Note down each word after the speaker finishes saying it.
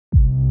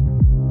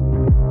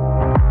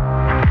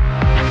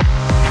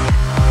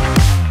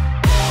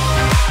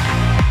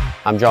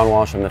I'm John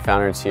Walsh, I'm the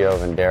founder and CEO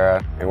of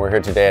Endera, and we're here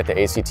today at the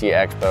ACT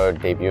Expo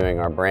debuting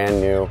our brand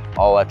new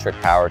all-electric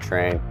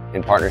powertrain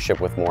in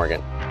partnership with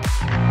Morgan.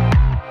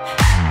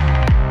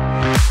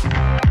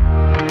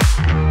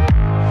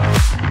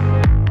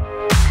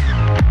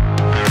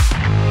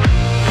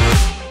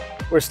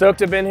 We're stoked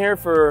to have been here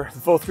for the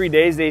full 3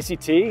 days at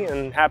ACT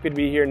and happy to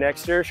be here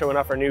next year showing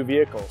off our new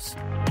vehicles.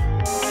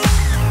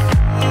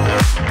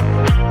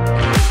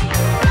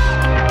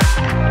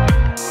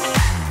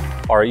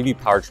 Our EV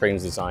powertrain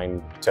is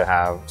designed to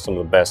have some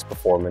of the best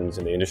performance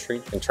in the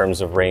industry in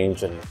terms of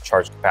range and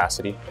charge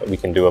capacity. We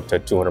can do up to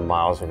 200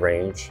 miles of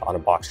range on a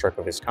box truck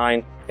of its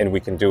kind, and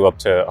we can do up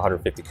to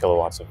 150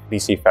 kilowatts of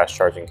DC fast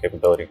charging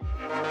capability.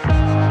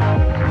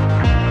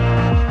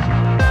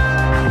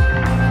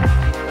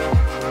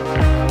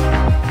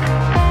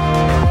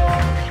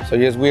 So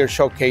yes, we are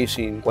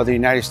showcasing what the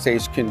United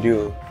States can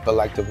do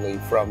collectively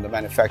from the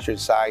manufacturing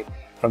side,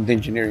 from the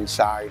engineering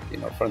side,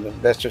 from the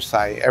investor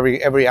side,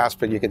 every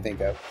aspect you can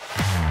think of.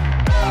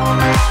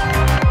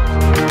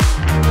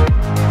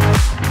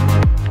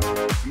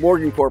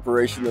 Morgan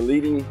Corporation, the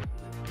leading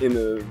in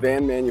the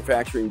van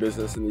manufacturing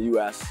business in the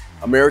U.S.,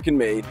 American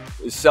made,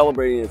 is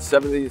celebrating its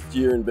 70th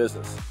year in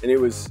business. And it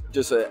was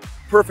just a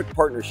perfect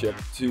partnership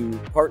to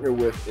partner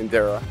with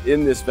Endera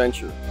in this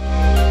venture.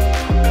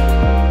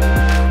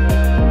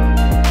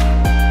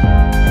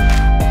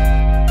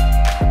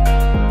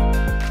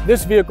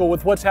 This vehicle,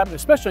 with what's happened,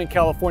 especially in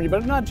California,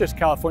 but not just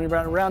California,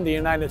 but around the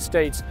United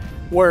States,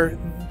 where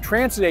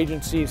transit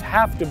agencies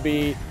have to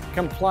be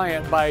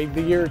compliant by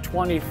the year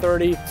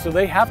 2030. So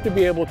they have to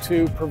be able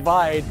to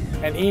provide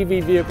an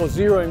EV vehicle,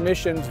 zero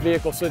emissions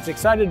vehicle. So it's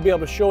excited to be able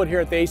to show it here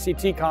at the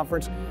ACT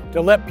conference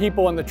to let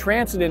people in the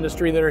transit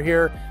industry that are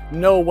here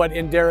know what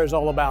Endera is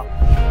all about.